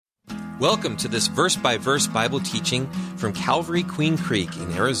Welcome to this verse-by-verse Bible teaching from Calvary, Queen Creek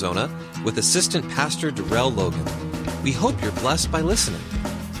in Arizona with Assistant Pastor Darrell Logan. We hope you're blessed by listening.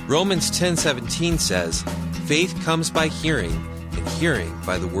 Romans 10:17 says, "Faith comes by hearing, and hearing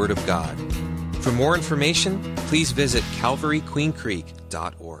by the Word of God." For more information, please visit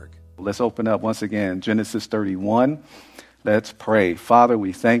calvaryqueencreek.org. Let's open up once again, Genesis 31. Let's pray. Father,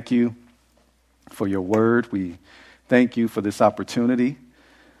 we thank you for your word. We thank you for this opportunity,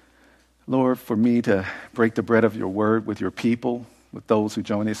 Lord, for me to break the bread of your word with your people, with those who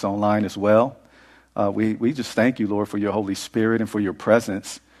join us online as well. We just thank you, Lord, for your Holy Spirit and for your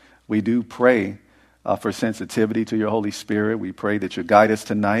presence. We do pray for sensitivity to your Holy Spirit. We pray that you guide us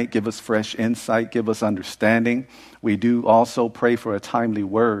tonight, give us fresh insight, give us understanding. We do also pray for a timely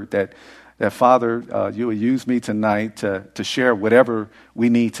word that Father, you will use me tonight to share whatever we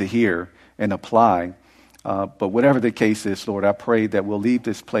need to hear and apply. But whatever the case is, Lord, I pray that we'll leave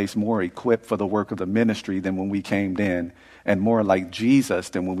this place more equipped for the work of the ministry than when we came in, and more like Jesus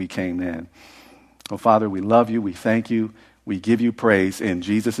than when we came in. Oh, Father, we love you. We thank you. We give you praise in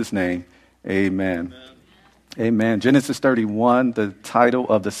Jesus' name. Amen. Amen. Genesis 31, the title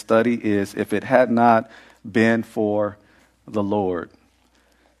of the study is, If It Had Not Been for the Lord.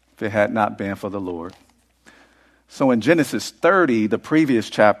 If it had not been for the Lord. So in Genesis 30, the previous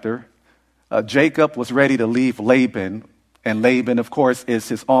chapter, Jacob was ready to leave Laban, and Laban, of course, is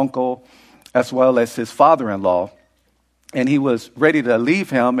his uncle as well as his father-in-law. And he was ready to leave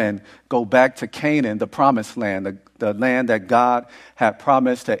him and go back to Canaan, the promised land, the land that God had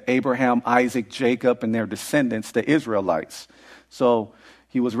promised to Abraham, Isaac, Jacob, and their descendants, the Israelites. So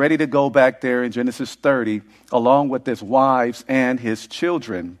he was ready to go back there in Genesis 30, along with his wives and his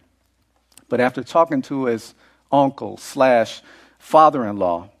children. But after talking to his uncle /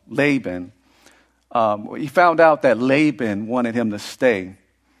 father-in-law, Laban, he found out that Laban wanted him to stay.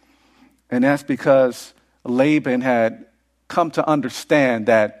 And that's because Laban had come to understand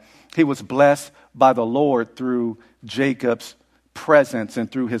that he was blessed by the Lord through Jacob's presence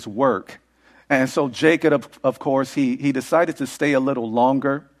and through his work. And so Jacob, of course, he decided to stay a little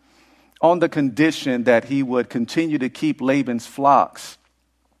longer on the condition that he would continue to keep Laban's flocks.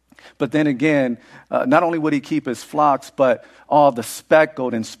 But then again, not only would he keep his flocks, but all the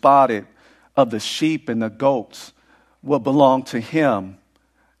speckled and spotted of the sheep and the goats will belong to him,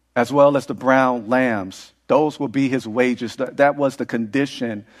 as well as the brown lambs. Those will be his wages. That was the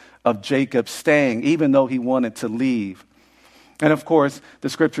condition of Jacob staying, even though he wanted to leave. And of course, the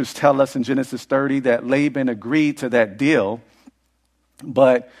scriptures tell us in Genesis 30 that Laban agreed to that deal.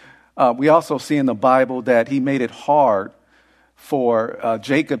 But we also see in the Bible that he made it hard for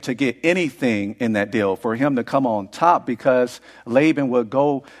Jacob to get anything in that deal, for him to come on top, because Laban would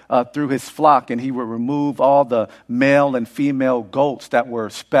go through his flock and he would remove all the male and female goats that were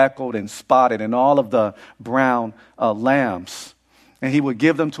speckled and spotted and all of the brown lambs. And he would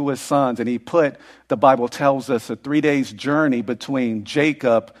give them to his sons, and he put, the Bible tells us, a 3 days journey between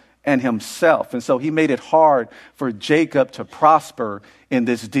Jacob and himself. And so he made it hard for Jacob to prosper in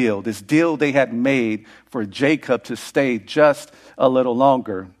this deal they had made for Jacob to stay just a little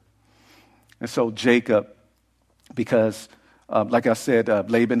longer. And so Jacob, because like I said,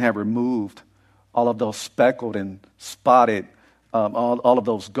 Laban had removed all of those speckled and spotted, all of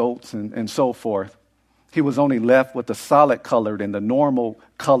those goats and so forth. He was only left with the solid colored and the normal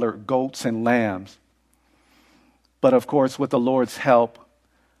colored goats and lambs. But of course, with the Lord's help,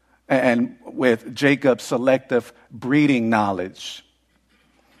 and with Jacob's selective breeding knowledge,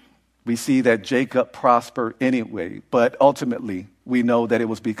 we see that Jacob prospered anyway. But ultimately, we know that it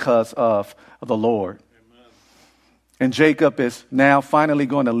was because of the Lord. Amen. And Jacob is now finally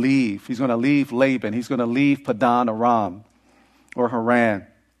going to leave. He's going to leave Laban. He's going to leave Padan Aram or Haran.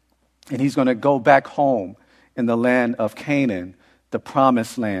 And he's going to go back home in the land of Canaan, the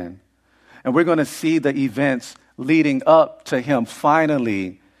promised land. And we're going to see the events leading up to him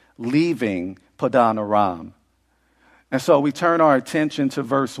finally leaving Padan Aram. And so we turn our attention to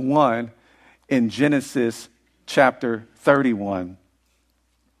verse 1 in Genesis chapter 31.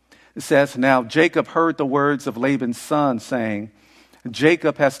 It says, "Now Jacob heard the words of Laban's son, saying,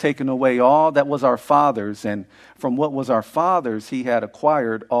 Jacob has taken away all that was our father's, and from what was our father's he had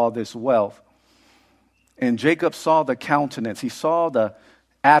acquired all this wealth. And Jacob saw the countenance, he saw the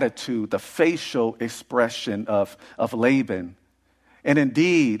attitude, the facial expression of Laban. And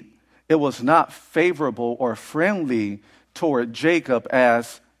indeed, it was not favorable or friendly toward Jacob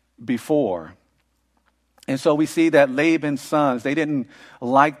as before." And so we see that Laban's sons, they didn't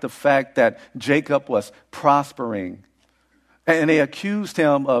like the fact that Jacob was prospering. And they accused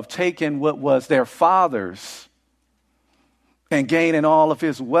him of taking what was their father's and gaining all of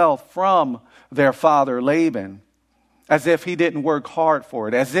his wealth from their father Laban, as if he didn't work hard for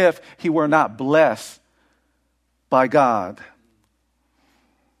it, as if he were not blessed by God.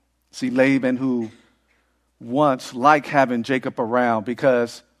 See, Laban, who once liked having Jacob around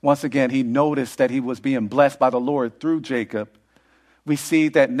because, once again, he noticed that he was being blessed by the Lord through Jacob, we see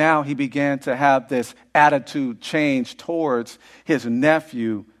that now he began to have this attitude change towards his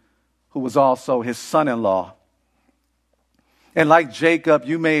nephew, who was also his son-in-law. And like Jacob,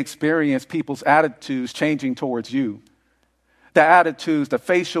 you may experience people's attitudes changing towards you. The attitudes, the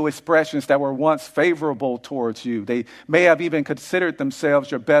facial expressions that were once favorable towards you. They may have even considered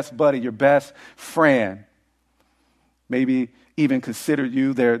themselves your best buddy, your best friend. Maybe even considered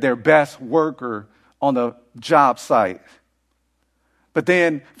you their best worker on the job site. But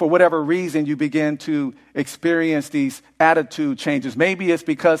then, for whatever reason, you begin to experience these attitude changes. Maybe it's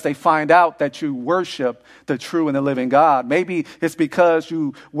because they find out that you worship the true and the living God. Maybe it's because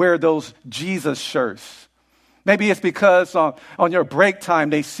you wear those Jesus shirts. Maybe it's because on your break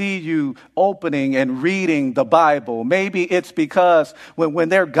time they see you opening and reading the Bible. Maybe it's because when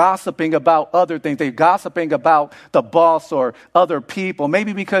they're gossiping about other things, they're gossiping about the boss or other people.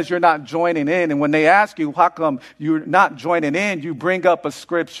 Maybe because you're not joining in. And when they ask you, how come you're not joining in, you bring up a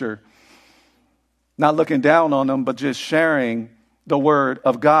scripture. Not looking down on them, but just sharing the word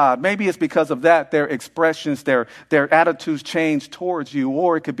of God. Maybe it's because of that, their expressions, their attitudes change towards you,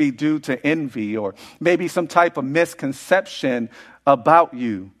 or it could be due to envy, or maybe some type of misconception about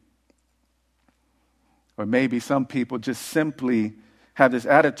you. Or maybe some people just simply have this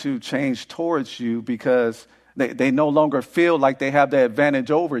attitude change towards you because they no longer feel like they have the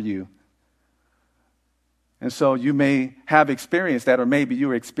advantage over you. And so you may have experienced that, or maybe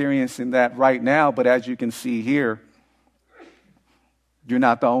you're experiencing that right now, but as you can see here, you're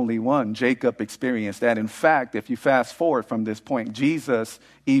not the only one. Jacob experienced that. In fact, if you fast forward from this point, Jesus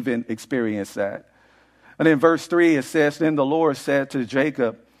even experienced that. And in verse 3, it says, "Then the Lord said to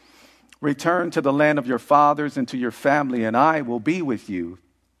Jacob, 'Return to the land of your fathers and to your family, and I will be with you.'"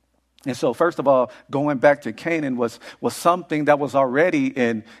 And so, first of all, going back to Canaan was something that was already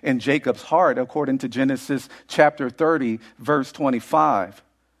in Jacob's heart, according to Genesis chapter 30, verse 25.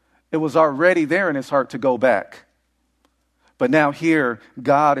 It was already there in his heart to go back. But now here,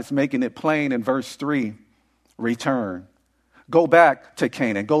 God is making it plain in verse 3, return. Go back to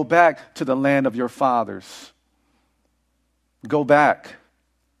Canaan. Go back to the land of your fathers. Go back.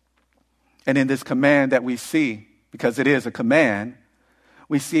 And in this command that we see, because it is a command,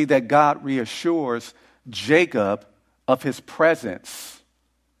 we see that God reassures Jacob of his presence.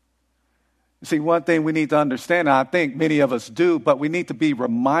 You see, one thing we need to understand, and I think many of us do, but we need to be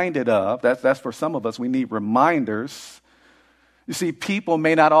reminded of, that's for some of us, we need reminders. You see, people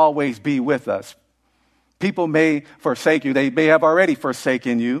may not always be with us. People may forsake you. They may have already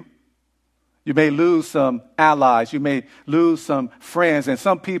forsaken you. You may lose some allies. You may lose some friends. And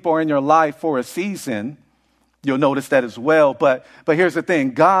some people are in your life for a season. You'll notice that as well. But here's the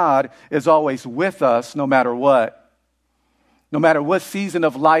thing. God is always with us no matter what. No matter what season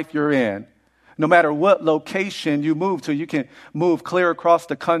of life you're in. No matter what location you move to. You can move clear across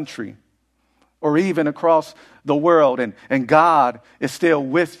the country. Or even across the world, and God is still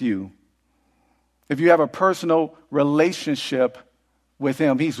with you. If you have a personal relationship with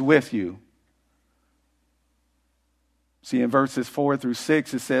him, he's with you. See, in verses 4 through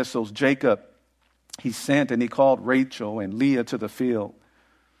 6, it says, "So Jacob, he sent and he called Rachel and Leah to the field."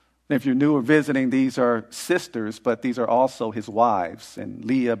 And if you're new or visiting, these are sisters, but these are also his wives, and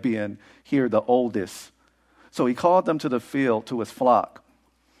Leah being here the oldest. So he called them to the field to his flock.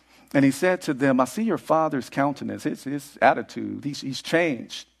 And he said to them, "I see your father's countenance," his attitude. He's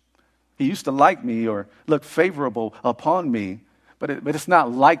changed. He used to like me or look favorable upon me, but it's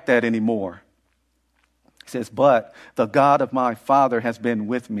not like that anymore. He says, "But the God of my father has been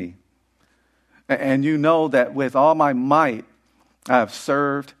with me. And you know that with all my might I have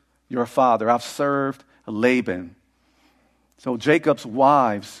served your father." I've served Laban. So Jacob's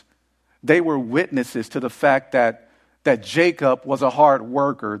wives, they were witnesses to the fact that Jacob was a hard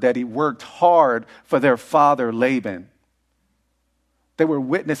worker, that he worked hard for their father Laban. They were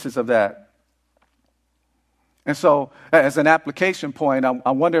witnesses of that. And so, as an application point, I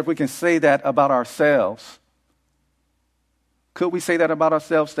wonder if we can say that about ourselves. Could we say that about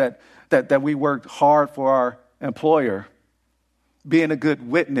ourselves, that we worked hard for our employer, being a good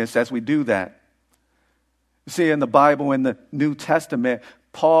witness as we do that? You see, in the Bible, in the New Testament,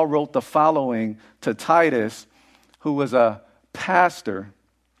 Paul wrote the following to Titus, who was a pastor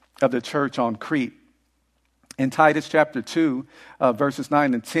of the church on Crete. In Titus chapter 2, verses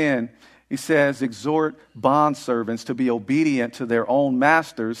 9 and 10, He says, exhort bondservants to be obedient to their own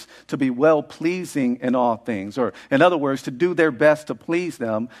masters, to be well-pleasing in all things. Or, in other words, to do their best to please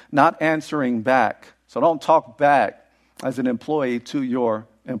them, not answering back. So don't talk back as an employee to your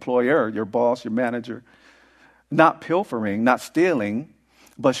employer, your boss, your manager. Not pilfering, not stealing,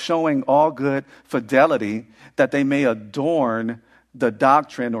 but showing all good fidelity, that they may adorn the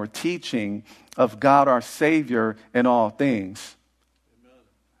doctrine or teaching of God our Savior in all things.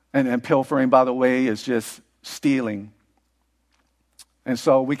 And pilfering, by the way, is just stealing. And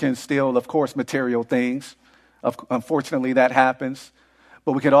so we can steal, of course, material things. Unfortunately, that happens.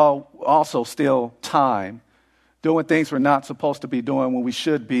 But we could also steal time, doing things we're not supposed to be doing when we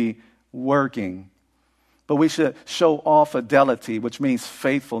should be working. But we should show all fidelity, which means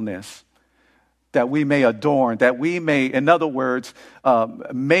faithfulness, that we may adorn, that we may, in other words,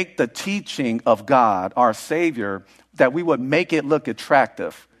 make the teaching of God, our Savior, that we would make it look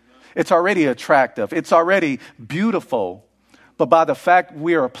attractive. It's already attractive. It's already beautiful. But by the fact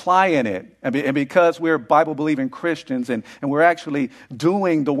we're applying it, and because we're Bible-believing Christians and we're actually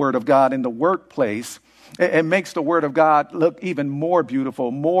doing the Word of God in the workplace, it makes the Word of God look even more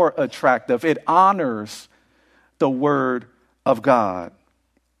beautiful, more attractive. It honors the Word of God.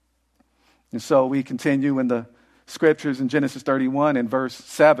 And so we continue in the Scriptures in Genesis 31 in verse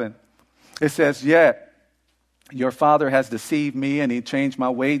 7. It says, yet your father has deceived me, and he changed my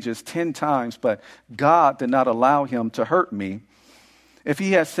wages 10 times, but God did not allow him to hurt me. If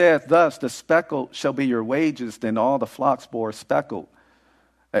he has said thus, the speckled shall be your wages, then all the flocks bore speckled.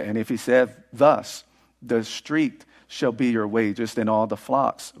 And if he said thus, the streaked shall be your wages, then all the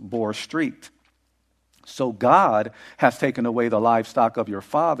flocks bore streaked. So God has taken away the livestock of your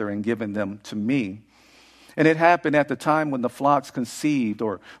father and given them to me. And it happened at the time when the flocks conceived,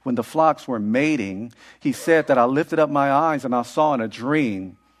 or when the flocks were mating, he said that I lifted up my eyes and I saw in a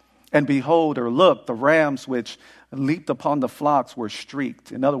dream. And behold, or look, the rams which leaped upon the flocks were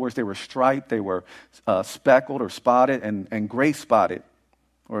streaked. In other words, they were striped, they were speckled or spotted and gray spotted.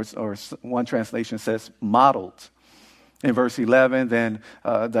 Or one translation says mottled. In verse 11, then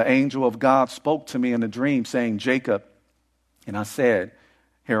the angel of God spoke to me in a dream, saying, Jacob. And I said,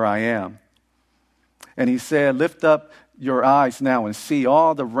 here I am. And he said, lift up your eyes now and see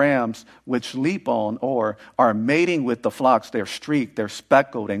all the rams which leap on or are mating with the flocks. They're streaked, they're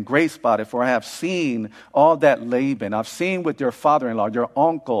speckled and gray spotted. For I have seen all that Laban. I've seen with your father-in-law, your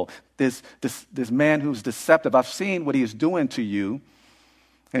uncle, this man who's deceptive. I've seen what he is doing to you.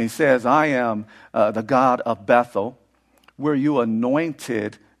 And he says, I am the God of Bethel, where you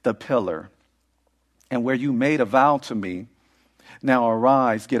anointed the pillar and where you made a vow to me. Now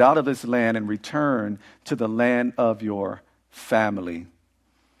arise, get out of this land and return to the land of your family.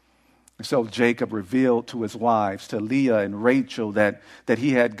 And so Jacob revealed to his wives, to Leah and Rachel, that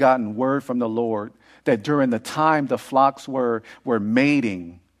he had gotten word from the Lord that during the time the flocks were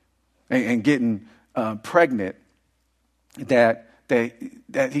mating and getting pregnant, that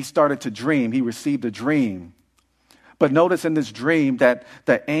he started to dream. He received a dream. But notice in this dream that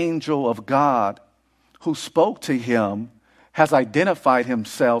the angel of God who spoke to him has identified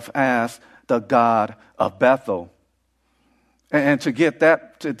himself as the God of Bethel. And to get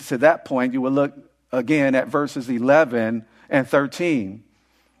that to that point, you will look again at verses 11 and 13.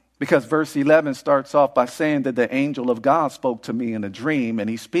 Because verse 11 starts off by saying that the angel of God spoke to me in a dream. And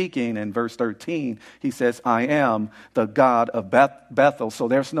he's speaking in verse 13. He says, I am the God of Bethel. So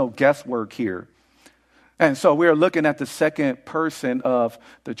there's no guesswork here. And so we're looking at the second person of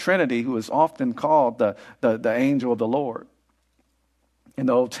the Trinity, who is often called the angel of the Lord. In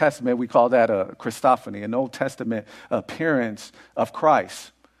the Old Testament, we call that a Christophany, an Old Testament appearance of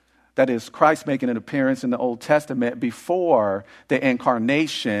Christ. That is, Christ making an appearance in the Old Testament before the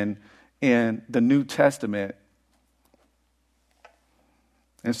incarnation in the New Testament.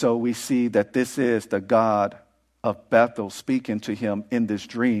 And so we see that this is the God of Bethel speaking to him in this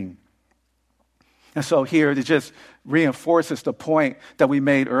dream. And so here it just reinforces the point that we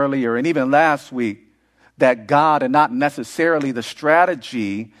made earlier and even last week, that God, and not necessarily the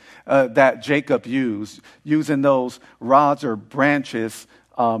strategy that Jacob used, using those rods or branches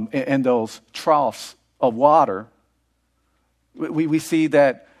in those troughs of water. We see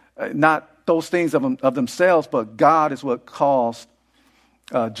that not those things of themselves, but God is what caused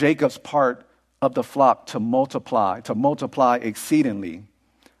Jacob's part of the flock to multiply exceedingly.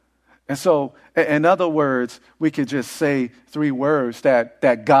 And so, in other words, we could just say 3 words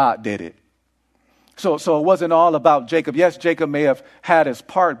that God did it. So it wasn't all about Jacob. Yes, Jacob may have had his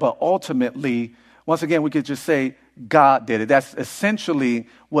part, but ultimately, once again, we could just say God did it. That's essentially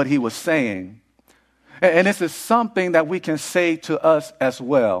what he was saying. And this is something that we can say to us as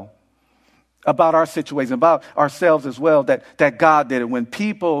well. about our situation, about ourselves as well, that God did it. When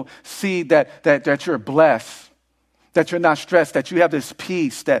people see that you're blessed, that you're not stressed, that you have this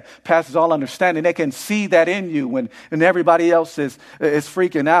peace that passes all understanding, they can see that in you when everybody else is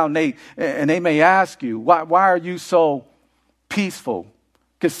freaking out. And they may ask you, why are you so peaceful?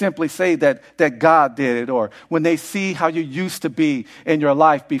 Could simply say that God did it. Or when they see how you used to be in your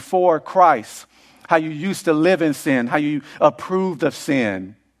life before Christ, how you used to live in sin, how you approved of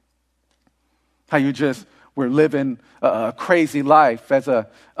sin, how you just were living a crazy life as a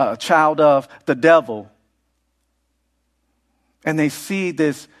child of the devil. And they see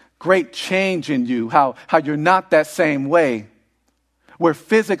this great change in you, how you're not that same way. Where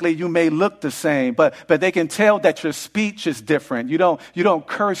physically you may look the same, but they can tell that your speech is different. You don't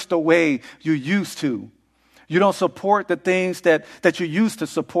curse the way you used to. You don't support the things that you used to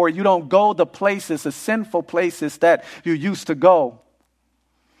support. You don't go the sinful places that you used to go.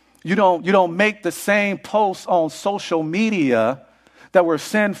 You don't make the same posts on social media that were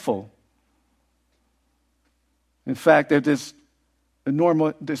sinful. In fact, there's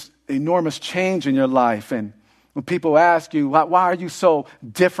this enormous change in your life. And when people ask you, why are you so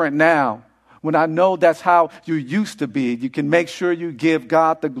different now? When I know that's how you used to be, you can make sure you give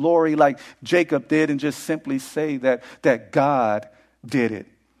God the glory like Jacob did and just simply say that God did it.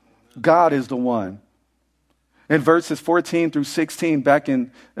 God is the one. In verses 14 through 16, back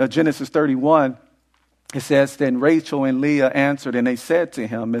in Genesis 31, it says, then Rachel and Leah answered, and they said to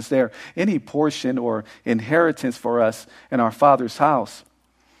him, is there any portion or inheritance for us in our father's house?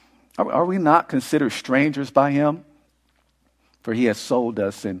 Are we not considered strangers by him? For he has sold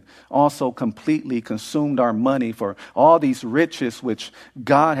us and also completely consumed our money for all these riches which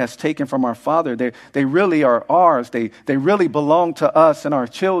God has taken from our father. They really are ours. They really belong to us and our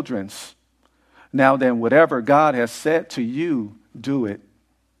children's. Now then, whatever God has said to you, do it.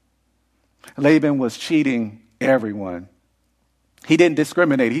 Laban was cheating everyone. He didn't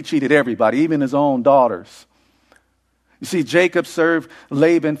discriminate. He cheated everybody, even his own daughters. You see, Jacob served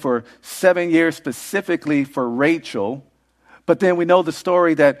Laban for 7 years specifically for Rachel. But then we know the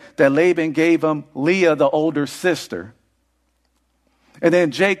story that Laban gave him Leah, the older sister. And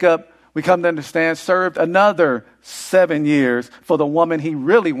then Jacob, we come to understand, served another 7 years for the woman he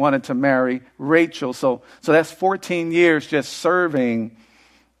really wanted to marry, Rachel. So that's 14 years just serving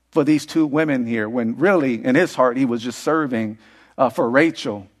for these two women here, when really in his heart he was just serving for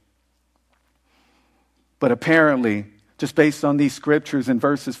Rachel. But apparently, just based on these scriptures in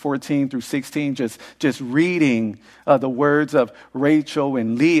verses 14 through 16, just reading the words of Rachel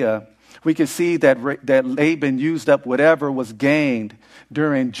and Leah, we can see that Laban used up whatever was gained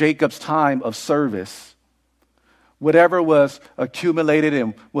during Jacob's time of service. Whatever was accumulated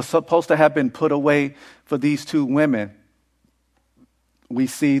and was supposed to have been put away for these two women, we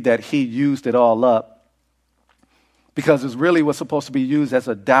see that he used it all up because it really was supposed to be used as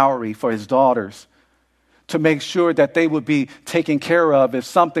a dowry for his daughters to make sure that they would be taken care of if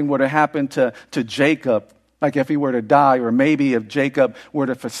something were to happen to Jacob, like if he were to die, or maybe if Jacob were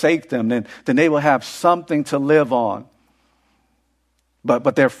to forsake them, then they will have something to live on.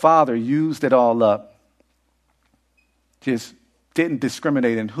 But their father used it all up. Just didn't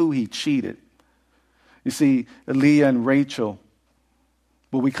discriminate in who he cheated. You see, Leah and Rachel,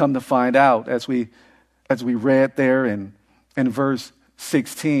 what we come to find out as we read there in verse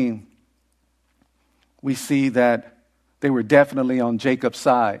 16, we see that they were definitely on Jacob's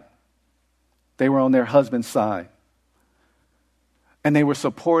side. They were on their husband's side. And they were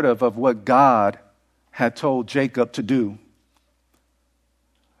supportive of what God had told Jacob to do.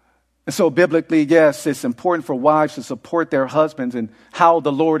 And so biblically, yes, it's important for wives to support their husbands and how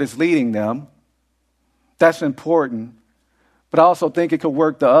the Lord is leading them. That's important. But I also think it could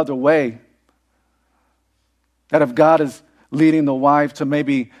work the other way. That if God is leading the wife to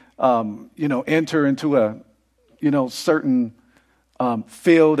maybe, enter into a, certain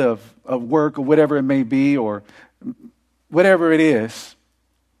field of work or whatever it may be, or whatever it is,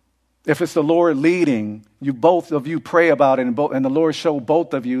 if it's the Lord leading, both of you pray about it, and the Lord show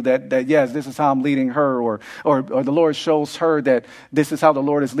both of you that yes, this is how I'm leading her, or the Lord shows her that this is how the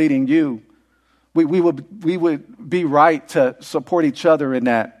Lord is leading you. We would be right to support each other in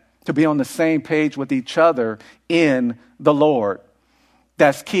that, to be on the same page with each other in the Lord.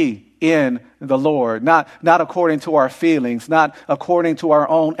 That's key, in the Lord. Not according to our feelings, not according to our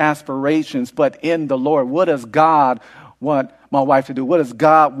own aspirations, but in the Lord. What does God want my wife to do? What does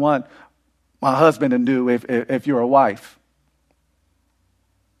God want my husband to do if you're a wife?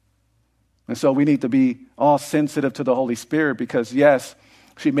 And so we need to be all sensitive to the Holy Spirit, because yes,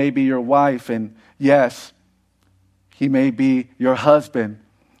 she may be your wife, and yes, he may be your husband,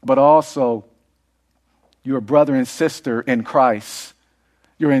 but also You're a brother and sister in Christ.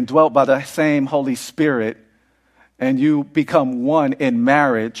 You're indwelt by the same Holy Spirit, and you become one in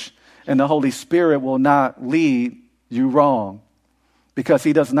marriage, and the Holy Spirit will not lead you wrong because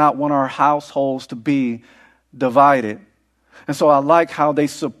he does not want our households to be divided. And so I like how they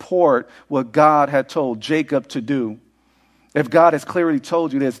support what God had told Jacob to do. If God has clearly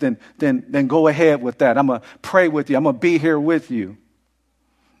told you this, then go ahead with that. I'm going to pray with you. I'm going to be here with you.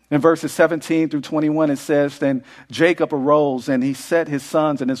 In verses 17 through 21, it says, Then Jacob arose, and he set his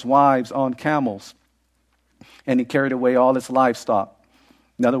sons and his wives on camels, and he carried away all his livestock.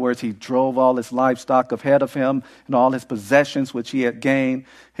 In other words, he drove all his livestock ahead of him, and all his possessions which he had gained,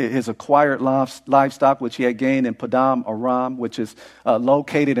 his acquired livestock which he had gained in Padam Aram, which is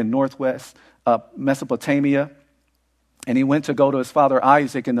located in northwest Mesopotamia. And he went to go to his father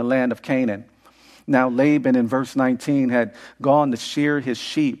Isaac in the land of Canaan. Now Laban, in verse 19, had gone to shear his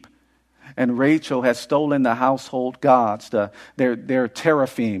sheep, and Rachel had stolen the household gods, their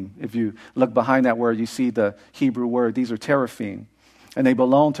teraphim. If you look behind that word, you see the Hebrew word. These are teraphim, and they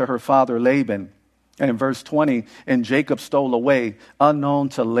belonged to her father Laban. And in verse 20, and Jacob stole away, unknown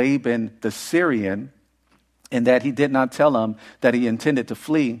to Laban the Syrian, in that he did not tell him that he intended to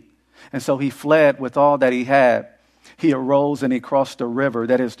flee. And so he fled with all that he had. He arose and he crossed the river,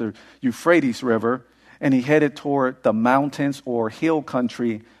 that is the Euphrates River, and he headed toward the mountains or hill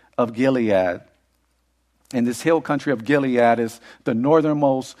country of Gilead. And this hill country of Gilead is the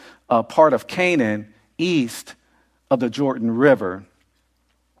northernmost part of Canaan, east of the Jordan River.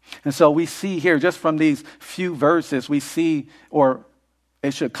 And so we see here, just from these few verses, we see, or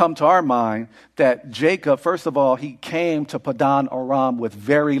it should come to our mind, that Jacob, first of all, he came to Padan Aram with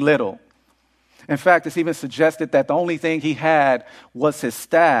very little. In fact, it's even suggested that the only thing he had was his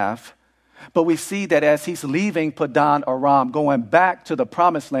staff. But we see that as he's leaving Padan Aram, going back to the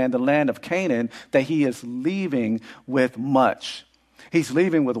promised land, the land of Canaan, that he is leaving with much. He's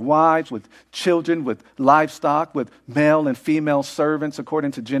leaving with wives, with children, with livestock, with male and female servants,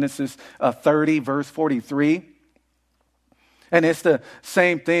 according to Genesis 30, verse 43. And it's the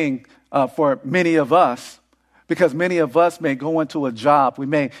same thing for many of us. Because many of us may go into a job, we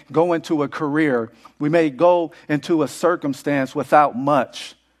may go into a career, we may go into a circumstance without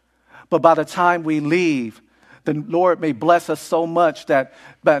much. But by the time we leave, the Lord may bless us so much that,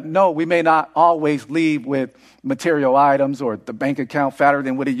 but no, we may not always leave with material items or the bank account fatter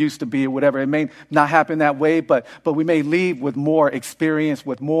than what it used to be or whatever. It may not happen that way, but we may leave with more experience,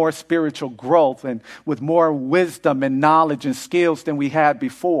 with more spiritual growth, and with more wisdom and knowledge and skills than we had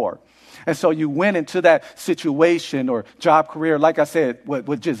before. And so you went into that situation or job, career, like I said,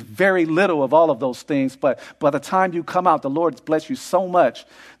 with just very little of all of those things. But by the time you come out, the Lord's blessed you so much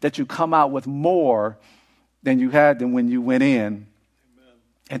that you come out with more than you had than when you went in. Amen.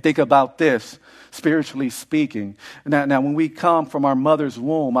 And think about this, spiritually speaking. Now, when we come from our mother's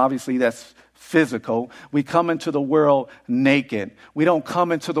womb, obviously that's physical. We come into the world naked. We don't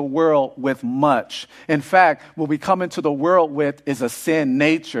come into the world with much. In fact, what we come into the world with is a sin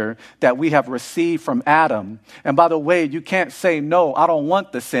nature that we have received from Adam. And by the way, you can't say, no, I don't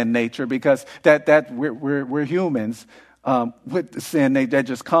want the sin nature, because that we're humans with the sin that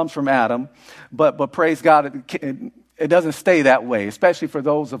just comes from Adam. But praise God, it doesn't stay that way, especially for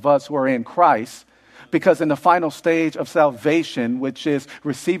those of us who are in Christ. Because in the final stage of salvation, which is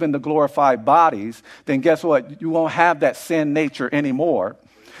receiving the glorified bodies, then guess what? You won't have that sin nature anymore.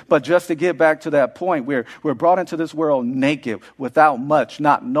 But just to get back to that point, we're brought into this world naked, without much,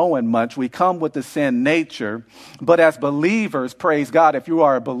 not knowing much. We come with the sin nature. But as believers, praise God, if you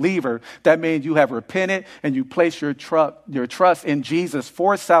are a believer, that means you have repented and you place your trust in Jesus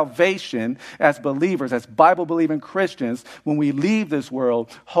for salvation. As believers, as Bible-believing Christians, when we leave this world,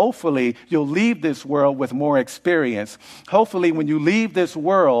 hopefully you'll leave this world with more experience. Hopefully when you leave this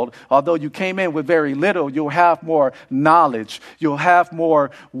world, although you came in with very little, you'll have more knowledge. You'll have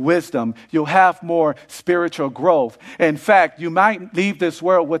more wisdom. You'll have more spiritual growth. In fact, you might leave this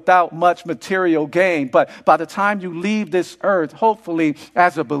world without much material gain, but by the time you leave this earth, hopefully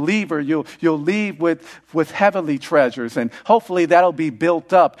as a believer, you'll leave with heavenly treasures, and hopefully that'll be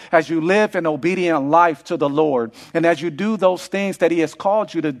built up as you live an obedient life to the Lord, and as you do those things that He has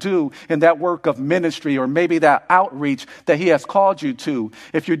called you to do in that work of ministry, or maybe that outreach that He has called you to.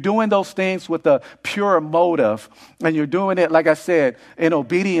 If you're doing those things with a pure motive, and you're doing it, like I said, in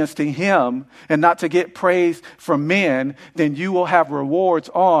obedience to Him and not to get praise from men, then you will have rewards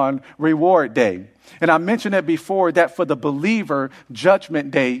on reward day. And I mentioned it before that for the believer,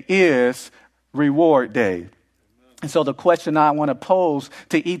 judgment day is reward day. And so the question I want to pose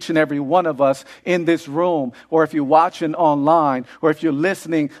to each and every one of us in this room, or if you're watching online, or if you're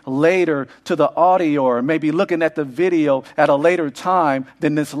listening later to the audio, or maybe looking at the video at a later time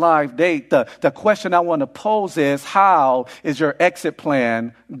than this live date, the question I want to pose is, how is your exit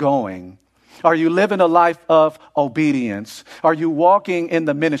plan going? Are you living a life of obedience? Are you walking in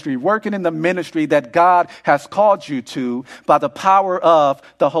the ministry, working in the ministry that God has called you to by the power of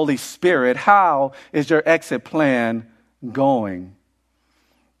the Holy Spirit? How is your exit plan going?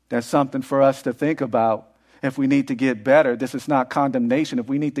 That's something for us to think about. If we need to get better, this is not condemnation. If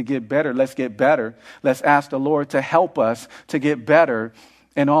we need to get better, let's get better. Let's ask the Lord to help us to get better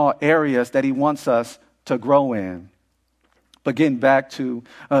in all areas that He wants us to grow in. But getting back to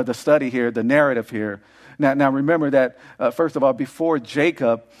the study here, the narrative here. Now remember that, first of all, before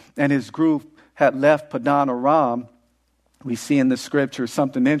Jacob and his group had left Paddan Aram, we see in the scripture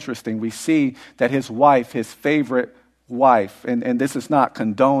something interesting. We see that his wife, his favorite wife, and this is not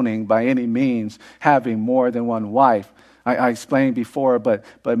condoning by any means having more than one wife. I explained before, but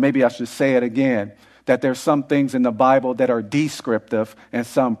maybe I should say it again, that there's some things in the Bible that are descriptive and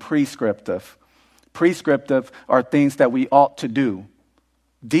some prescriptive. Prescriptive are things that we ought to do.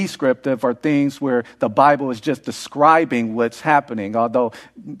 Descriptive are things where the Bible is just describing what's happening, although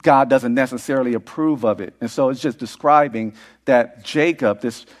God doesn't necessarily approve of it. And so it's just describing that Jacob,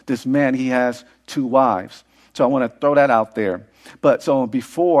 this man, he has two wives. So I want to throw that out there. But so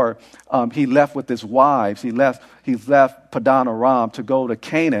before he left with his wives, he left Paddan Aram to go to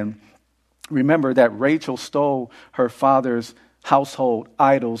Canaan. Remember that Rachel stole her father's household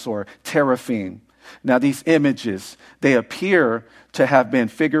idols, or teraphim. Now, these images, they appear to have been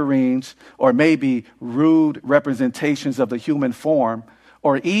figurines or maybe rude representations of the human form,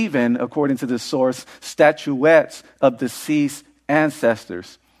 or even, according to this source, statuettes of deceased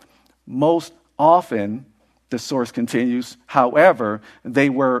ancestors. Most often, the source continues, however, they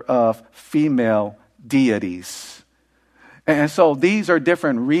were of female deities. And so these are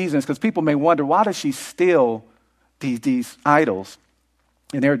different reasons, because people may wonder, why does she steal these idols?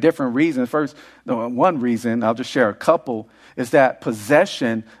 And there are different reasons. First, one reason, I'll just share a couple, is that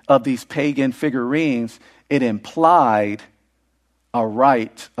possession of these pagan figurines, it implied a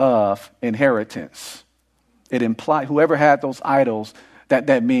right of inheritance. It implied whoever had those idols,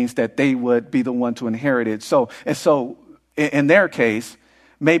 that means that they would be the one to inherit it. So in their case,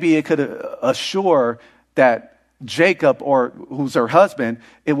 maybe it could assure that Jacob, or who's her husband,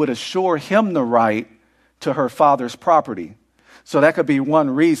 it would assure him the right to her father's property. So that could be one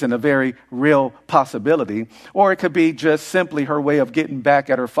reason, a very real possibility. Or it could be just simply her way of getting back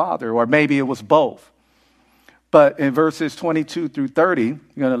at her father, or maybe it was both. But in verses 22 through 30, you're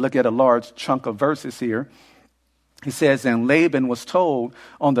going to look at a large chunk of verses here. He says, and Laban was told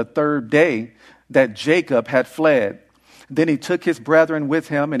on the third day that Jacob had fled. Then he took his brethren with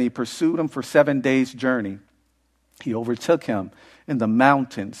him, and he pursued him for 7 days' journey. He overtook him in the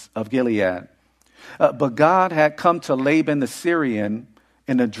mountains of Gilead. But God had come to Laban the Syrian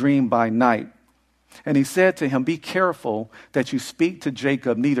in a dream by night. And he said to him, be careful that you speak to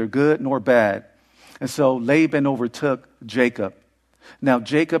Jacob neither good nor bad. And so Laban overtook Jacob. Now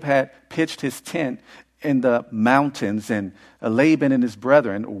Jacob had pitched his tent in the mountains, and Laban and his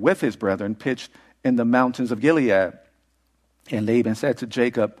brethren, with his brethren, pitched in the mountains of Gilead. And Laban said to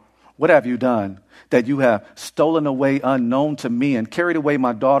Jacob, what have you done, that you have stolen away unknown to me and carried away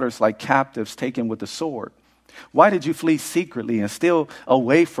my daughters like captives taken with the sword? Why did you flee secretly and steal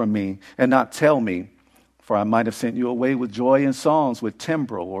away from me and not tell me? For I might have sent you away with joy and songs, with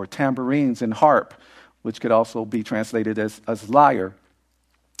timbrel or tambourines and harp, which could also be translated as lyre,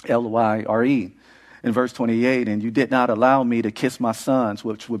 Lyre. In verse 28, and you did not allow me to kiss my sons,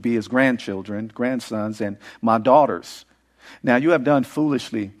 which would be his grandsons, and my daughters. Now you have done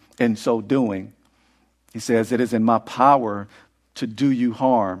foolishly in so doing. He says, it is in my power to do you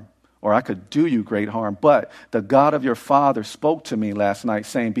harm, or I could do you great harm. But the God of your father spoke to me last night,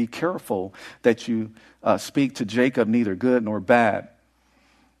 saying, be careful that you speak to Jacob neither good nor bad.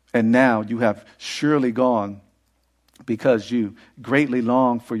 And now you have surely gone because you greatly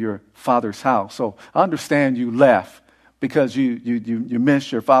long for your father's house. So I understand you left because you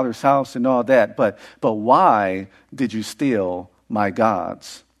missed your father's house and all that. But why did you steal my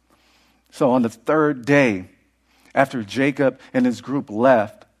gods? So on the third day, after Jacob and his group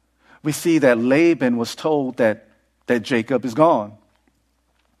left, we see that Laban was told that Jacob is gone.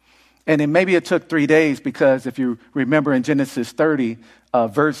 And then maybe it took 3 days, because if you remember in Genesis 30,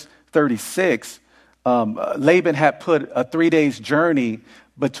 verse 36, Laban had put a 3 days journey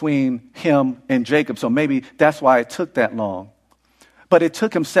between him and Jacob. So maybe that's why it took that long. But it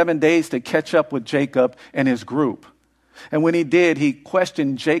took him 7 days to catch up with Jacob and his group. And when he did, he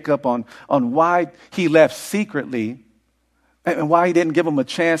questioned Jacob on why he left secretly and why he didn't give him a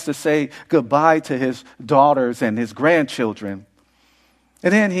chance to say goodbye to his daughters and his grandchildren.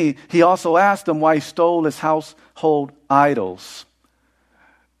 And then he also asked him why he stole his household idols.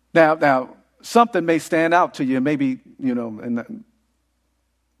 Now, something may stand out to you, maybe, and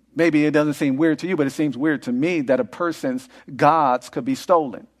maybe it doesn't seem weird to you, but it seems weird to me that a person's gods could be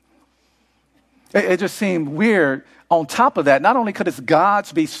stolen. It just seemed weird. On top of that, not only could his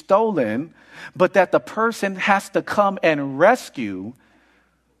gods be stolen, but that the person has to come and rescue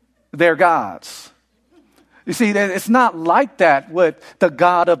their gods. You see, it's not like that with the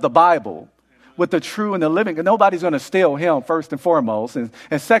God of the Bible, with the true and the living. Nobody's going to steal him, first and foremost. And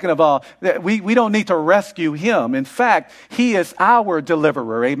second of all, we don't need to rescue him. In fact, he is our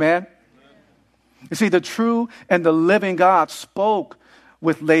deliverer. Amen? You see, the true and the living God spoke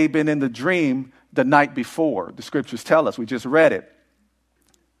with Laban in the dream the night before. The scriptures tell us, we just read it.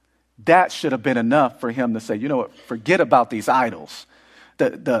 That should have been enough for him to say, you know what, forget about these idols.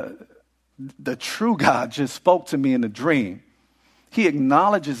 The true God just spoke to me in a dream. He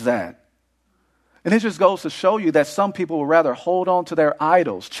acknowledges that. And it just goes to show you that some people would rather hold on to their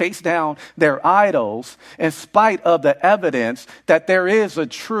idols, chase down their idols, in spite of the evidence that there is a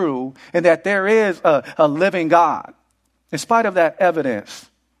true and that there is a living God. In spite of that evidence.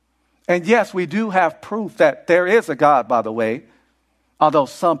 And yes, we do have proof that there is a God, by the way. Although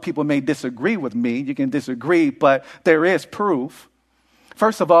some people may disagree with me, you can disagree, but there is proof.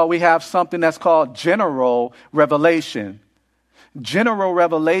 First of all, we have something that's called general revelation. General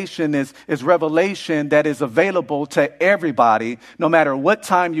revelation is revelation that is available to everybody, no matter what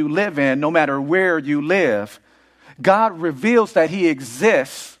time you live in, no matter where you live. God reveals that he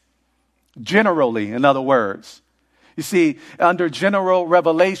exists generally, in other words. You see, under general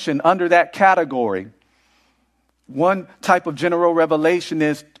revelation, under that category, one type of general revelation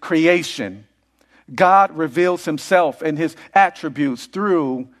is creation. God reveals himself and his attributes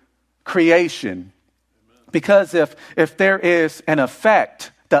through creation. Because if there is an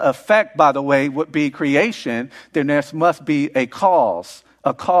effect, the effect, by the way, would be creation, then there must be a cause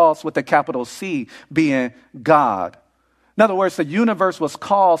with a capital C being God. In other words, the universe was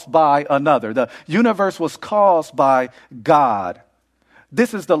caused by another. The universe was caused by God.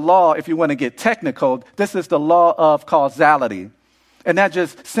 This is the law, if you want to get technical, this is the law of causality. And that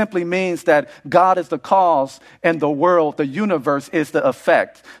just simply means that God is the cause and the world, the universe, is the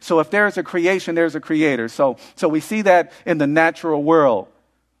effect. So if there is a creation, there's a creator. So we see that in the natural world,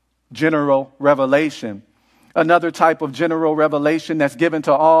 general revelation. Another type of general revelation that's given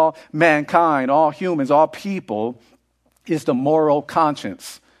to all mankind, all humans, all people, is the moral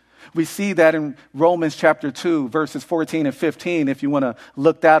conscience. We see that in Romans chapter 2, verses 14 and 15, if you want to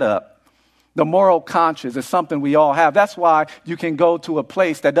look that up. The moral conscience is something we all have. That's why you can go to a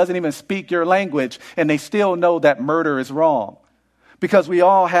place that doesn't even speak your language and they still know that murder is wrong. Because we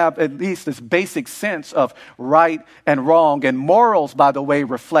all have at least this basic sense of right and wrong. And morals, by the way,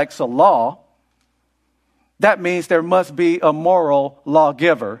 reflects a law. That means there must be a moral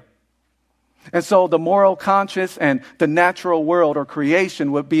lawgiver. And so the moral conscience and the natural world or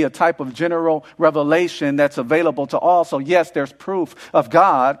creation would be a type of general revelation that's available to all. So yes, there's proof of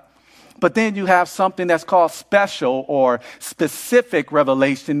God. But then you have something that's called special or specific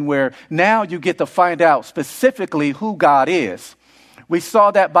revelation, where now you get to find out specifically who God is. We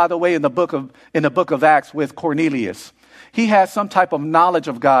saw that, by the way, in the book of Acts with Cornelius. He had some type of knowledge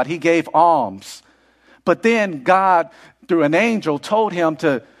of God. He gave alms. But then God, through an angel, told him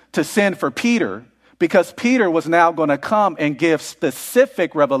to send for Peter, because Peter was now going to come and give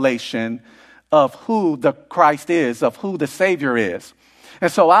specific revelation of who the Christ is, of who the Savior is.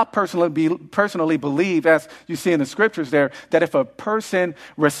 And so I personally believe, as you see in the scriptures there, that if a person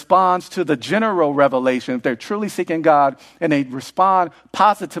responds to the general revelation, if they're truly seeking God and they respond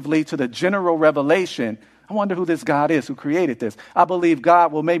positively to the general revelation, I wonder who this God is who created this. I believe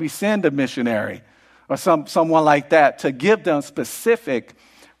God will maybe send a missionary or someone like that to give them specific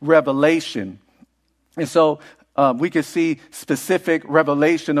revelation. And so we can see specific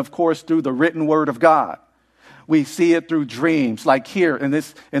revelation, of course, through the written word of God. We see it through dreams, like here in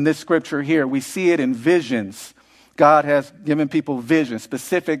this scripture here. We see it in visions. God has given people visions,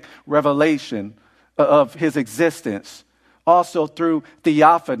 specific revelation of his existence. Also through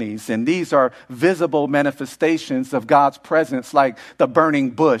theophanies, and these are visible manifestations of God's presence, like the burning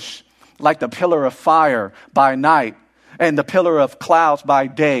bush, like the pillar of fire by night. and the pillar of clouds by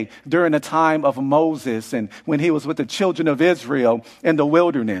day during the time of Moses and when he was with the children of Israel in the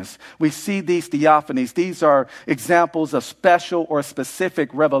wilderness. We see these theophanies. These are examples of special or specific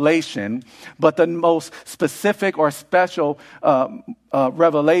revelation, but the most specific or special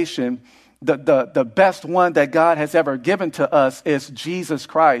revelation, the best one that God has ever given to us is Jesus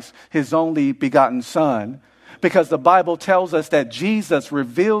Christ, his only begotten Son, because the Bible tells us that Jesus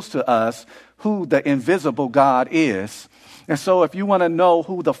reveals to us who the invisible God is. And so if you want to know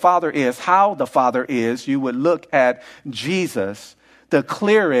who the Father is, how the Father is, you would look at Jesus, the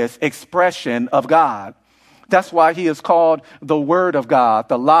clearest expression of God. That's why he is called the Word of God,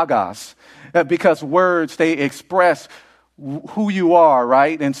 the Logos, because words, they express who you are,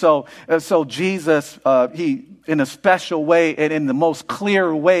 right? And so Jesus, he, in a special way and in the most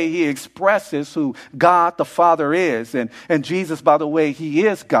clear way, he expresses who God the Father is. And Jesus, by the way, he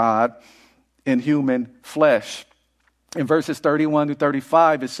is God in human flesh. In verses 31 to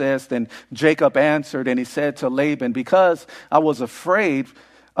 35, it says, "Then Jacob answered, and he said to Laban, because I was afraid,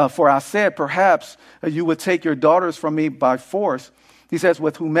 for I said, perhaps you would take your daughters from me by force. He says,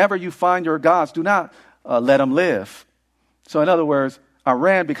 with whomever you find your gods, do not let them live. So in other words, I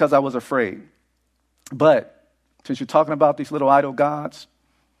ran because I was afraid. But since you're talking about these little idol gods,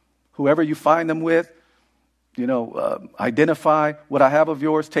 whoever you find them with, identify what I have of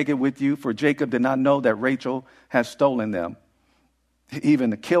yours, take it with you. For Jacob did not know that Rachel has stolen them,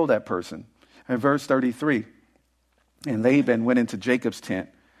 even to kill that person." And verse 33, "And Laban went into Jacob's tent,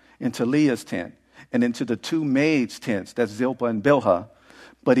 into Leah's tent, and into the two maids' tents, that's Zilpah and Bilhah,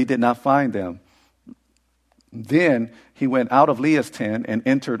 but he did not find them. Then he went out of Leah's tent and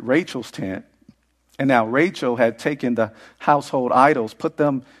entered Rachel's tent. And now Rachel had taken the household idols, put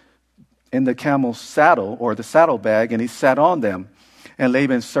them in the camel's saddle or the saddlebag, and he sat on them. And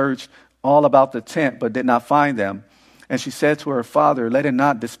Laban searched all about the tent, but did not find them. And she said to her father, let it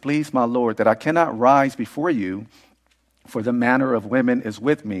not displease my lord, that I cannot rise before you, for the manner of women is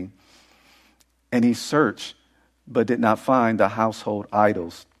with me. And he searched, but did not find the household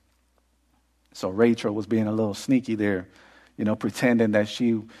idols." So Rachel was being a little sneaky there, pretending that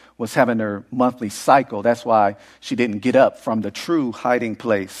she was having her monthly cycle. That's why she didn't get up from the true hiding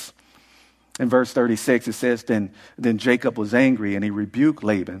place. In verse 36, it says, Then Jacob was angry and he rebuked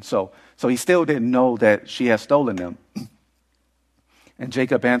Laban. So he still didn't know that she had stolen them. And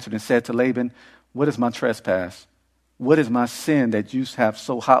Jacob answered and said to Laban, "What is my trespass? What is my sin that you have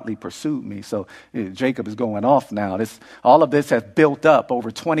so hotly pursued me?" So Jacob is going off now. All of this has built up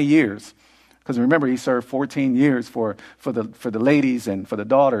over 20 years. Because remember, he served 14 years for the ladies and for the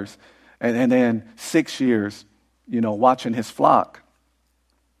daughters. And then 6 years, watching his flock.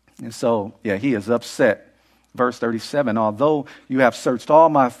 And so, he is upset. Verse 37, "Although you have searched all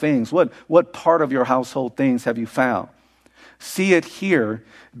my things, what part of your household things have you found? See it here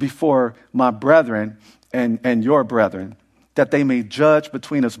before my brethren and your brethren, that they may judge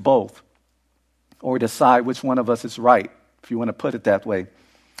between us both, or decide which one of us is right," if you want to put it that way.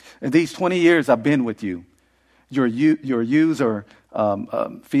 "In these 20 years I've been with you. Your ewes or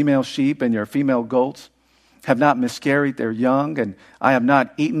female sheep and your female goats have not miscarried their young, and I have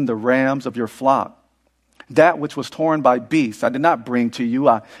not eaten the rams of your flock. That which was torn by beasts I did not bring to you.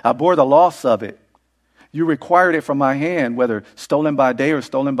 I bore the loss of it. You required it from my hand, whether stolen by day or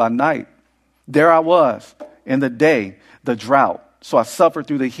stolen by night. There I was in the day, the drought. So I suffered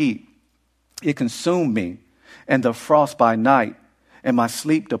through the heat. It consumed me, and the frost by night, and my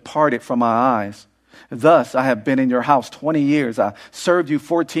sleep departed from my eyes. Thus I have been in your house 20 years. I served you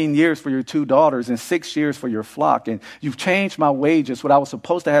 14 years for your 2 daughters and 6 years for your flock. And you've changed my wages, what I was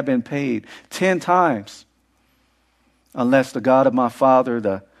supposed to have been paid, 10 times. Unless the God of my father,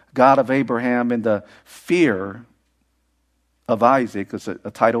 the God of Abraham, and the fear of Isaac," is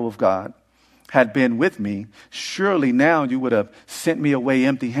a title of God, "had been with me, surely now you would have sent me away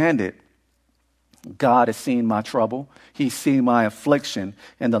empty-handed. God has seen my trouble. He's seen my affliction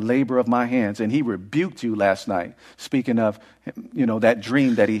and the labor of my hands. And he rebuked you last night." Speaking of, that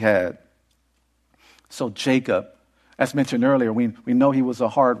dream that he had. So Jacob, as mentioned earlier, we know he was a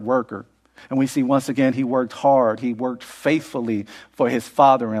hard worker. And we see once again, he worked hard. He worked faithfully for his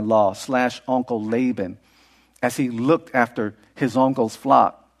father-in-law / Uncle Laban as he looked after his uncle's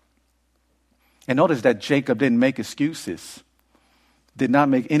flock. And notice that Jacob didn't make excuses. Did not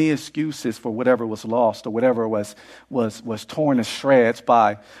make any excuses for whatever was lost or whatever was torn to shreds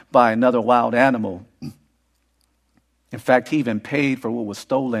by another wild animal. In fact, he even paid for what was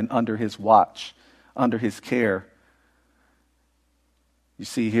stolen under his watch, under his care. You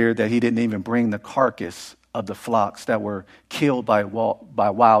see here that he didn't even bring the carcass of the flocks that were killed by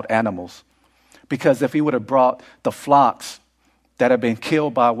wild animals. Because if he would have brought the flocks that have been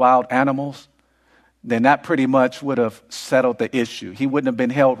killed by wild animals, then that pretty much would have settled the issue. He wouldn't have been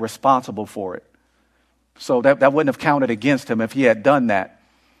held responsible for it. So that wouldn't have counted against him if he had done that.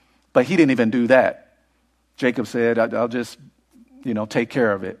 But he didn't even do that. Jacob said, I'll just, take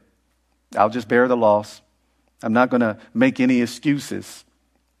care of it. I'll just bear the loss. I'm not going to make any excuses.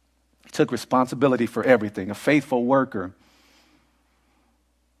 He took responsibility for everything, a faithful worker.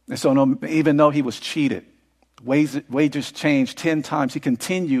 And so even though he was cheated, wages changed 10 times, he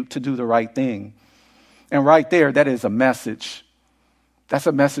continued to do the right thing. And right there, that is a message. That's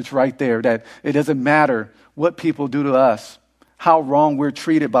a message right there, that it doesn't matter what people do to us, how wrong we're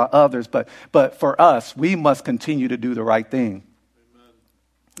treated by others, but for us, we must continue to do the right thing.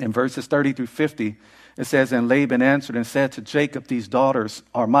 Amen. In verses 30 through 50, it says, and Laban answered and said to Jacob, these daughters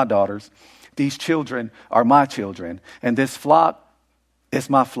are my daughters, these children are my children, and this flock is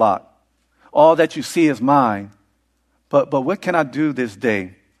my flock. All that you see is mine. But what can I do this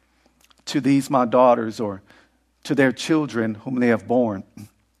day to these my daughters, or to their children whom they have borne?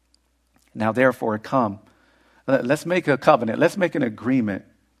 Now therefore come, let's make a covenant, let's make an agreement,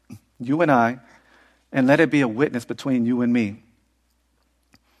 you and I, and let it be a witness between you and me.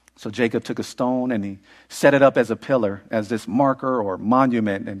 So Jacob took a stone and he set it up as a pillar, as this marker or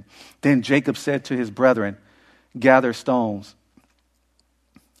monument. And then Jacob said to his brethren, gather stones.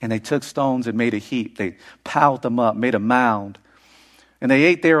 And they took stones and made a heap. They piled them up, made a mound. And they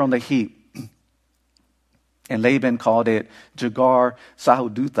ate there on the heap. And Laban called it Jagar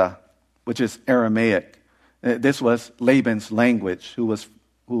Sahudutha, which is Aramaic. This was Laban's language, who was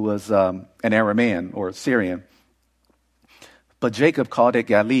an Aramean or Syrian. But Jacob called it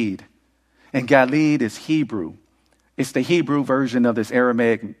Galeed. And Galeed is Hebrew. It's the Hebrew version of this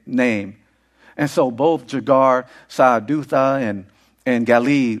Aramaic name. And so both Jagar Sahudutha and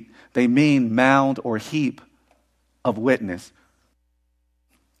Galeed, they mean mound or heap of witness.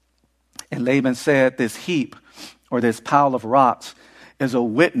 And Laban said, this heap or this pile of rocks is a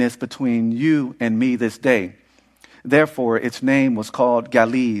witness between you and me this day. Therefore, its name was called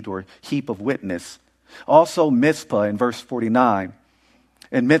Galeed, or heap of witness. Also Mizpah in verse 49.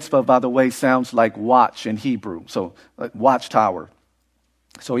 And Mizpah, by the way, sounds like watch in Hebrew. So watchtower.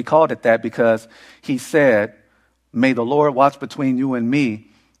 So he called it that because he said, may the Lord watch between you and me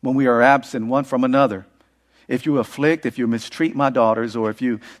when we are absent one from another. If you afflict, if you mistreat my daughters, or if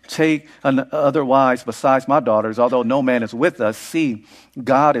you take other wives besides my daughters, although no man is with us, see,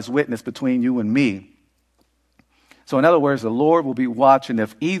 God is witness between you and me. So in other words, the Lord will be watching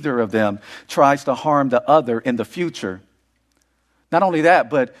if either of them tries to harm the other in the future. Not only that,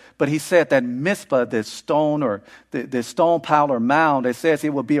 but he said that Mizpah, this stone or this stone pile or mound, it says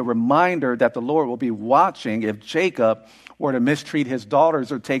it will be a reminder that the Lord will be watching if Jacob were to mistreat his daughters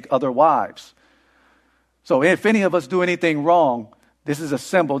or take other wives. So if any of us do anything wrong, this is a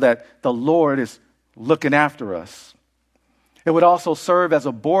symbol that the Lord is looking after us. It would also serve as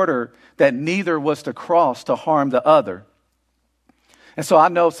a border that neither was to cross to harm the other. And so I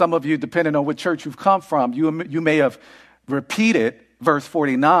know some of you, depending on what church you've come from, you may have repeated verse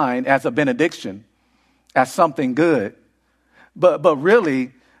 49 as a benediction, as something good. But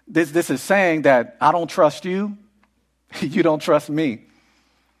really, this is saying that I don't trust you, you don't trust me.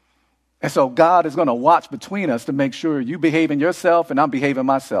 And so God is going to watch between us to make sure you behaving yourself and I'm behaving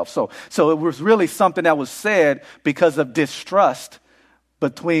myself. So it was really something that was said because of distrust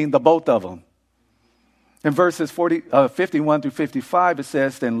between the both of them. In verses 51 through 55, it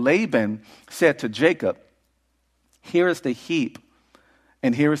says, then Laban said to Jacob, here is the heap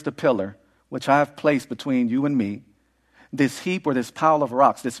and here is the pillar which I have placed between you and me. This heap or this pile of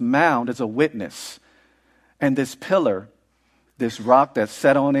rocks, this mound is a witness. And this pillar, this rock that's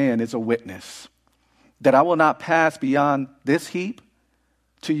set on end, is a witness. That I will not pass beyond this heap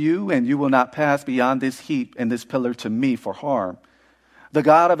to you, and you will not pass beyond this heap and this pillar to me for harm. The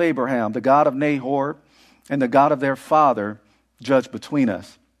God of Abraham, the God of Nahor, and the God of their father judge between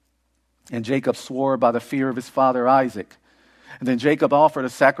us. And Jacob swore by the fear of his father Isaac. And then Jacob offered a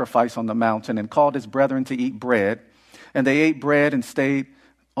sacrifice on the mountain and called his brethren to eat bread. And they ate bread and stayed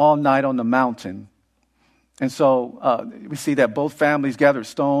all night on the mountain. And so we see that both families gathered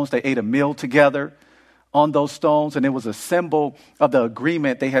stones. They ate a meal together on those stones, and it was a symbol of the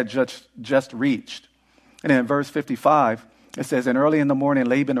agreement they had just reached. And in verse 55, it says, and early in the morning,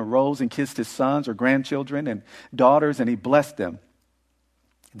 Laban arose and kissed his sons or grandchildren and daughters, and he blessed them.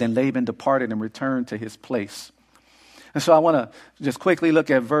 Then Laban departed and returned to his place. And so I want to just quickly look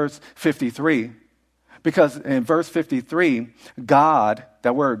at verse 53. Because in verse 53, God,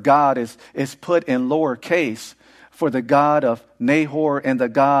 that word God is put in lowercase for the God of Nahor and the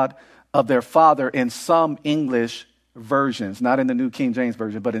God of their father in some English versions, not in the New King James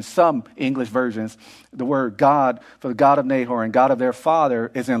Version, but in some English versions, the word God for the God of Nahor and God of their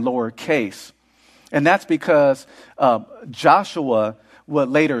father is in lowercase. And that's because Joshua would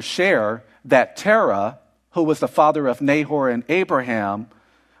later share that Terah, who was the father of Nahor and Abraham,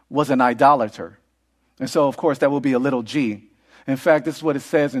 was an idolater. And so, of course, that will be a little g. In fact, this is what it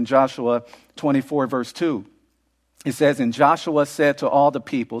says in Joshua 24, verse 2. It says, and Joshua said to all the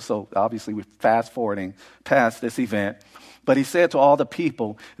people, so obviously we're fast forwarding past this event, but he said to all the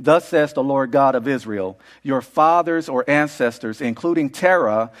people, thus says the Lord God of Israel, your fathers or ancestors, including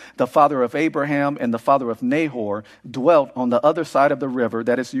Terah, the father of Abraham and the father of Nahor, dwelt on the other side of the river,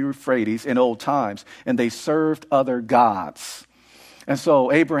 that is Euphrates, in old times, and they served other gods. And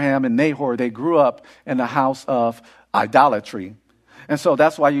so Abraham and Nahor, they grew up in the house of idolatry. And so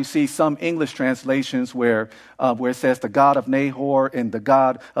that's why you see some English translations where it says the God of Nahor and the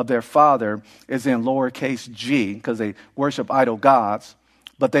God of their father is in lowercase g because they worship idol gods.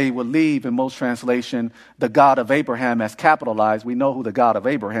 But they will leave in most translation the God of Abraham as capitalized. We know who the God of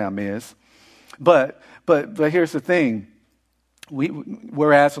Abraham is. But here's the thing.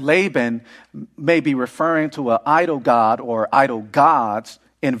 Whereas Laban may be referring to an idol god or idol gods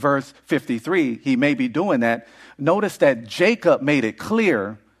in verse 53, he may be doing that. Notice that Jacob made it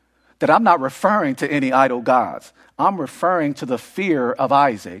clear that I'm not referring to any idol gods. I'm referring to the fear of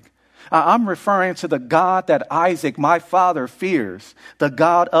Isaac. I'm referring to the God that Isaac, my father, fears, the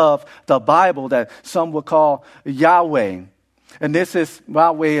God of the Bible that some would call Yahweh. And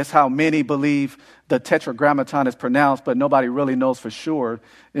Yahweh is how many believe the Tetragrammaton is pronounced, but nobody really knows for sure.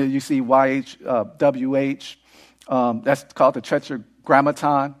 You see YHWH, that's called the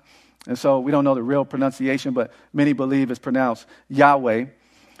Tetragrammaton. And so we don't know the real pronunciation, but many believe it's pronounced Yahweh.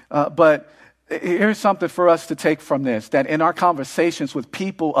 But here's something for us to take from this, that in our conversations with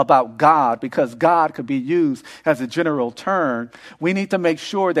people about God, because God could be used as a general term, we need to make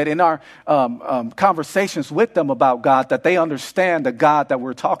sure that in our conversations with them about God, that they understand the God that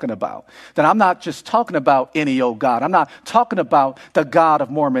we're talking about. That I'm not just talking about any old God. I'm not talking about the God of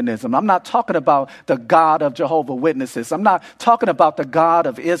Mormonism. I'm not talking about the God of Jehovah's Witnesses. I'm not talking about the God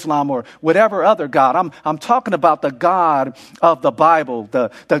of Islam or whatever other God. I'm talking about the God of the Bible,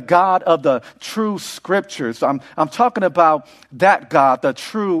 the God of the true scriptures. I'm talking about that God, the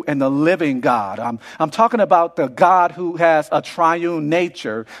true and the living God. I'm talking about the God who has a triune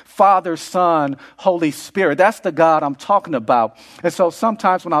nature, Father, Son, Holy Spirit. That's the God I'm talking about. And so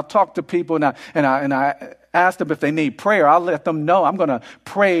sometimes when I talk to people and I ask them if they need prayer, I'll let them know I'm going to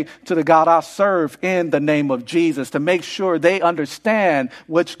pray to the God I serve in the name of Jesus to make sure they understand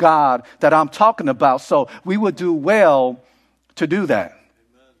which God that I'm talking about. So we would do well to do that.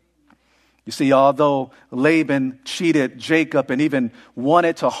 You see, although Laban cheated Jacob and even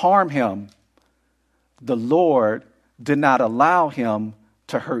wanted to harm him, the Lord did not allow him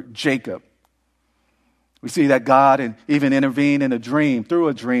to hurt Jacob. We see that God even intervened in a dream, through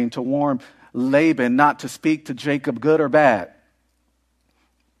a dream, to warn Laban not to speak to Jacob good or bad.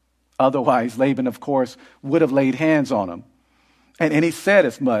 Otherwise, Laban, of course, would have laid hands on him. And he said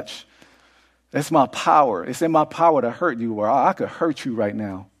as much. It's my power. It's in my power to hurt you, or I could hurt you right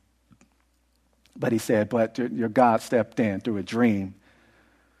now. But he said, but your God stepped in through a dream.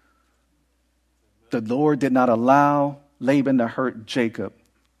 The Lord did not allow Laban to hurt Jacob.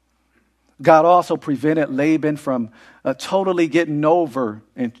 God also prevented Laban from totally getting over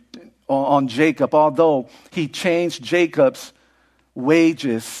on Jacob, although he changed Jacob's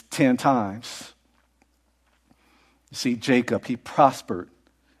wages 10 times. You see, Jacob, he prospered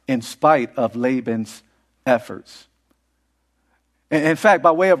in spite of Laban's efforts. In fact,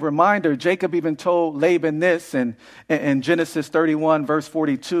 by way of reminder, Jacob even told Laban this in Genesis 31, verse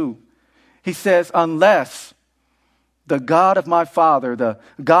 42. He says, unless the God of my father, the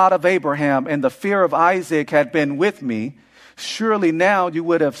God of Abraham, and the fear of Isaac had been with me, surely now you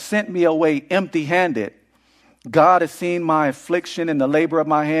would have sent me away empty-handed. God has seen my affliction and the labor of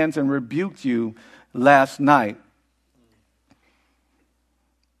my hands and rebuked you last night.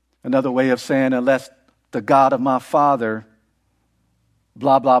 Another way of saying, unless the God of my father,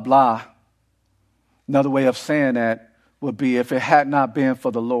 blah, blah, blah. Another way of saying that would be if it had not been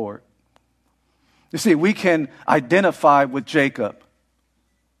for the Lord. You see, we can identify with Jacob.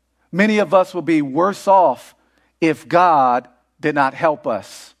 Many of us will be worse off if God did not help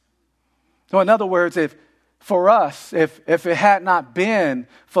us. So in other words, if it had not been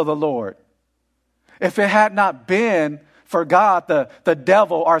for the Lord, if it had not been for God, the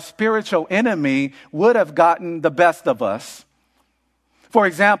devil, our spiritual enemy, would have gotten the best of us. For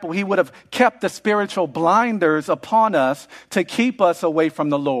example, he would have kept the spiritual blinders upon us to keep us away from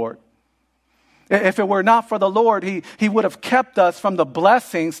the Lord. If it were not for the Lord, he would have kept us from the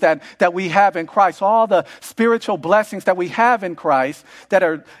blessings that we have in Christ, all the spiritual blessings that we have in Christ that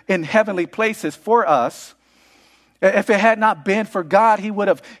are in heavenly places for us. If it had not been for God, he would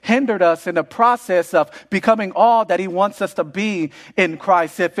have hindered us in the process of becoming all that he wants us to be in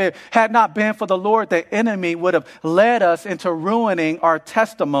Christ. If it had not been for the Lord, the enemy would have led us into ruining our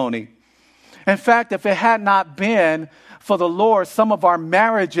testimony. In fact, if it had not been for the Lord, some of our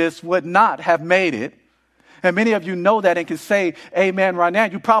marriages would not have made it. And many of you know that and can say amen right now.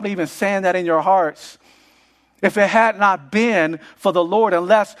 You're probably even saying that in your hearts. If it had not been for the Lord,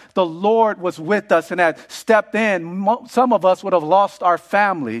 unless the Lord was with us and had stepped in, some of us would have lost our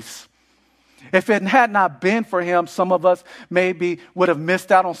families. If it had not been for him, some of us maybe would have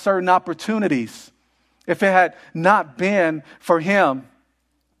missed out on certain opportunities. If it had not been for him,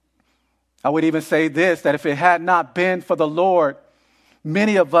 I would even say this, that if it had not been for the Lord,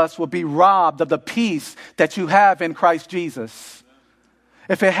 many of us would be robbed of the peace that you have in Christ Jesus.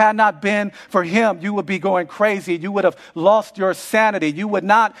 If it had not been for him, you would be going crazy. You would have lost your sanity. You would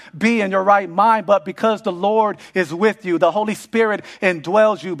not be in your right mind. But because the Lord is with you, the Holy Spirit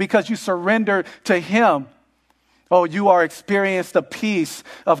indwells you, because you surrender to him, oh, you are experiencing the peace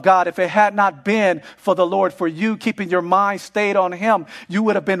of God. If it had not been for the Lord, for you keeping your mind stayed on him, you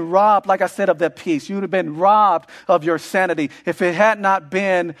would have been robbed, like I said, of that peace. You would have been robbed of your sanity. If it had not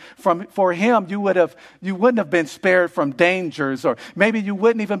been for him, you wouldn't have been spared from dangers, or maybe you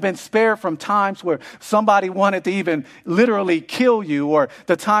wouldn't even been spared from times where somebody wanted to even literally kill you, or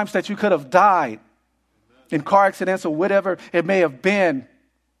the times that you could have died in car accidents or whatever it may have been.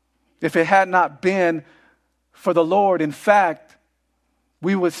 If it had not been for the Lord, in fact,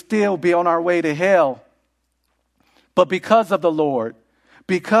 we would still be on our way to hell. But because of the Lord,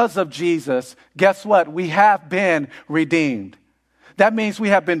 because of Jesus, guess what? We have been redeemed. That means we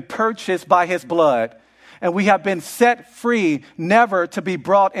have been purchased by his blood, and we have been set free, never to be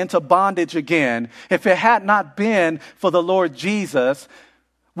brought into bondage again. If it had not been for the Lord Jesus,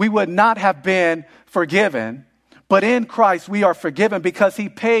 we would not have been forgiven. But in Christ, we are forgiven because he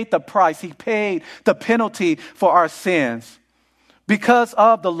paid the price. He paid the penalty for our sins. Because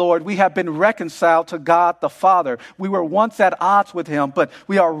of the Lord, we have been reconciled to God the Father. We were once at odds with him, but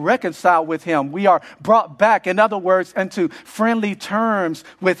we are reconciled with him. We are brought back, in other words, into friendly terms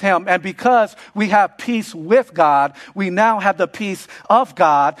with him. And because we have peace with God, we now have the peace of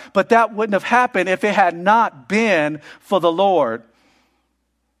God. But that wouldn't have happened if it had not been for the Lord.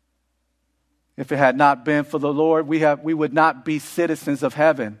 If it had not been for the Lord, we would not be citizens of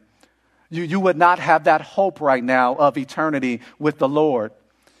heaven. You would not have that hope right now of eternity with the Lord.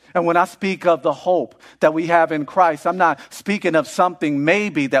 And when I speak of the hope that we have in Christ, I'm not speaking of something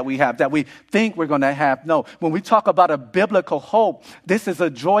maybe that we have, that we think we're going to have. No, when we talk about a biblical hope, this is a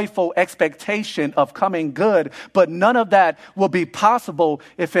joyful expectation of coming good. But none of that will be possible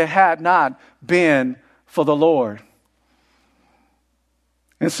if it had not been for the Lord.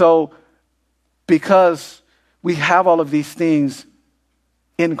 And so, because we have all of these things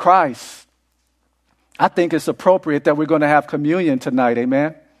in Christ, I think it's appropriate that we're going to have communion tonight,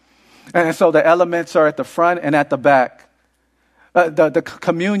 amen? And so the elements are at the front and at the back. The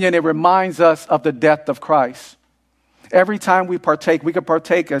communion, it reminds us of the death of Christ. Every time we partake, we can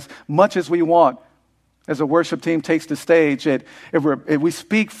partake as much as we want. As the worship team takes the stage, we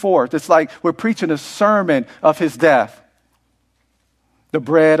speak forth. It's like we're preaching a sermon of his death. The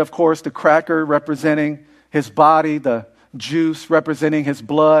bread, of course, the cracker representing his body, the juice representing his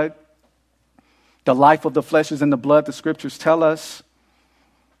blood. The life of the flesh is in the blood, the scriptures tell us.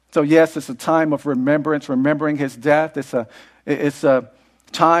 So yes, it's a time of remembrance, remembering his death. It's a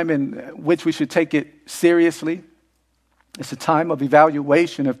time in which we should take it seriously. It's a time of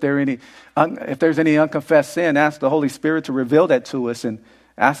evaluation. If there's any unconfessed sin, ask the Holy Spirit to reveal that to us and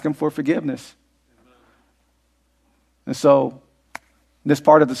ask him for forgiveness. And so, this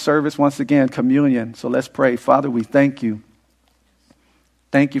part of the service, once again, communion. So let's pray. Father, we thank you.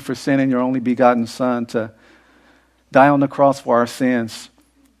 Thank you for sending your only begotten Son to die on the cross for our sins.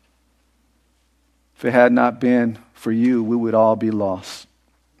 If it had not been for you, we would all be lost.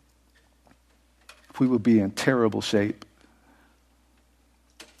 We would be in terrible shape.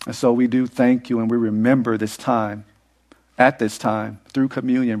 And so we do thank you, and we remember this time. At this time, through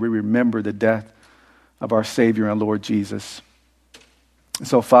communion, we remember the death of our Savior and Lord Jesus.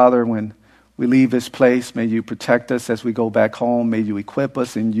 So, Father, when we leave this place, may you protect us as we go back home. May you equip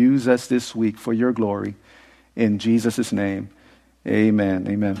us and use us this week for your glory. In Jesus' name, amen.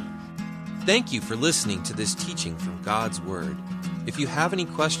 Amen. Thank you for listening to this teaching from God's Word. If you have any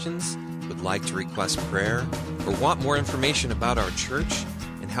questions, would like to request prayer, or want more information about our church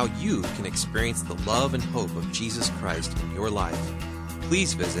and how you can experience the love and hope of Jesus Christ in your life,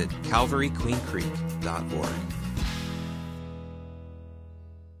 please visit calvaryqueencreek.org.